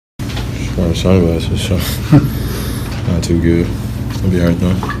wearing sunglasses, so not too good. It'll be alright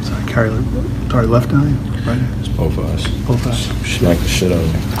though. Sorry, Kyrie left eye, right? It's both eyes. Both eyes. Smacked the shit out of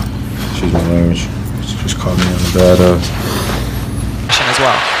me. Excuse my language. Just caught me on the bad as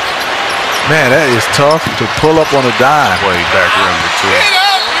well. Man, that is tough to pull up on a dime. Way back rim to two.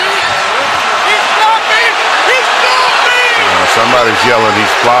 Somebody's yelling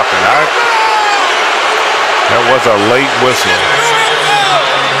he's flopping. That was a late whistle.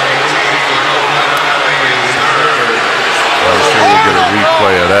 I'm sure we'll get a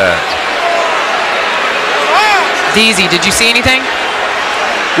replay of that. DZ, did you see anything?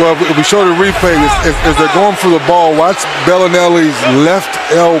 Well, if we show the replay, if they're going for the ball, watch Bellinelli's left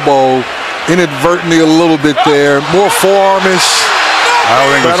elbow inadvertently a little bit there. More forearmish. I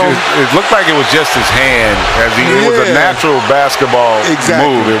don't think it looked like it was just his hand. It was a natural basketball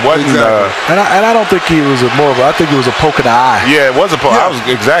move. It wasn't. And I don't think he was I think it was a poke in the eye. Yeah, it was a poke.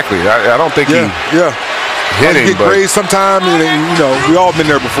 Exactly. I don't think he hit him. Get grazed sometime, and you know we all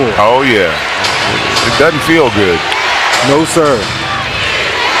been there before. Oh yeah, it doesn't feel good. No sir.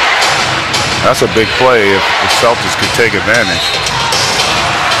 That's a big play if the Celtics could take advantage.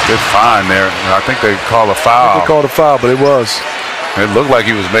 Good find there. I think they call a foul. They called a foul, but it was. It looked like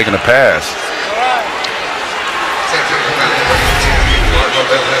he was making a pass.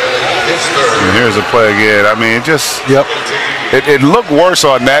 And here's a play again. I mean, it looked worse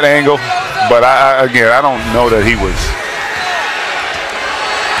on that angle, but I don't know that he was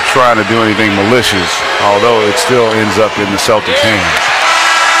trying to do anything malicious, although it still ends up in the Celtics' hands.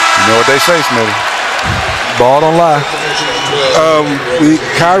 You know what they say, Smitty? Ball don't lie.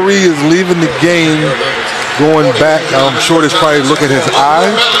 Kyrie is leaving the game. Going back, I'm sure this probably look at his eye.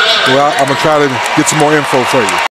 Well, I'm going to try to get some more info for you.